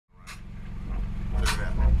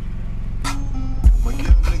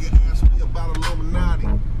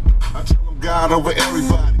ride over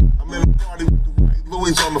everybody. I'm in a party with the white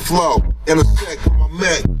Louis on the floor. In a sec with my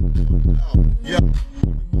mech. Yeah,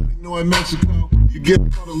 everybody know in Mexico, you get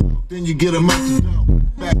them for the low, then you get them out the dough.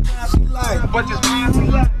 Back like, what just means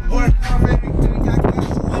like? Work hard everything I got,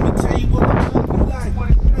 so let me tell you what the money be like.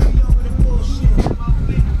 Money over the bullshit.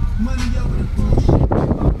 Money over the bullshit.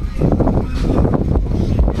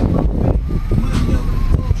 Money over the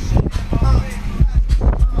bullshit.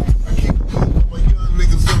 I keep it cool with my young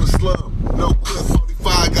niggas in the slum. No clip,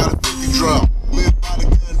 45, got a 50 drum. Live by the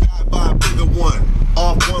gun, die by a bigger one.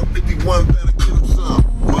 Off 151, better get him some.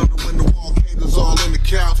 Bundle in the wall, cables all in the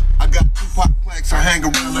couch. I got 2 pot plaques, I hang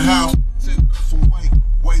around the house. Sitting up some weight,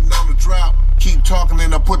 waiting on the drought. Keep talking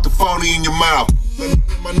and I put the 40 in your mouth. Let me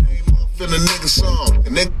put my name off in a nigga song.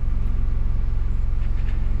 And then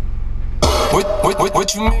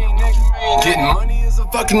What you mean, nigga? Getting money is a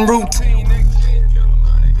fucking routine, nigga.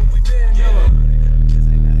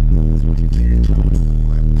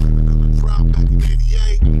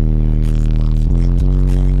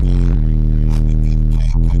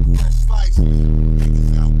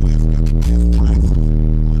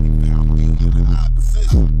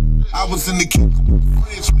 I was in the kitchen with the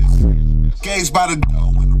fridge missing. Gazed by the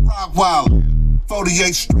dough in the rock wall.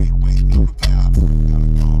 48th Street, waiting on the pound. Got a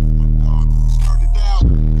call from my dog, started out.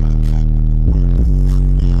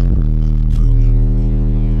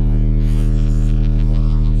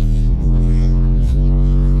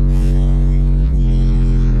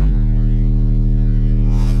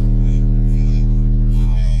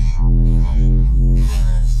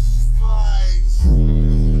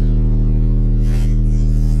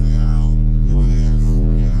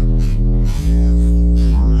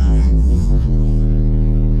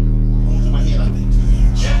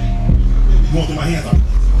 Going through my hands up.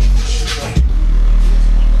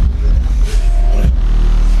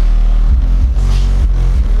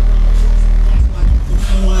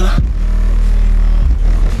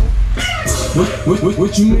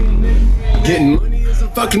 What you mean, nigga? Getting money is a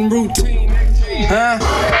fucking routine, huh?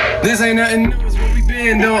 This ain't nothing new, it's what we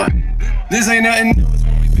been doing. This ain't nothing new, it's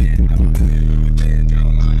what we been doing.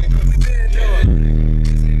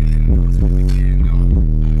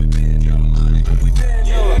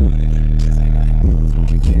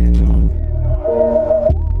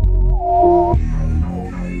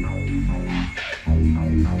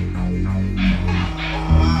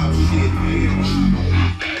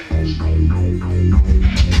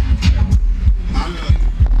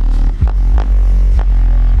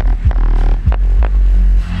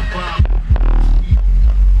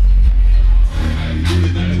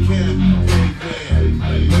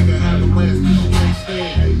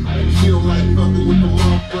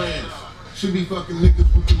 She be fucking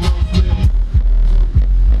niggas with the most man.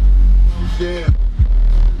 Yeah.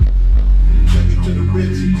 Take it to the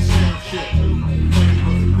rich, sound shit. Money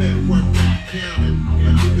was a better work than the count.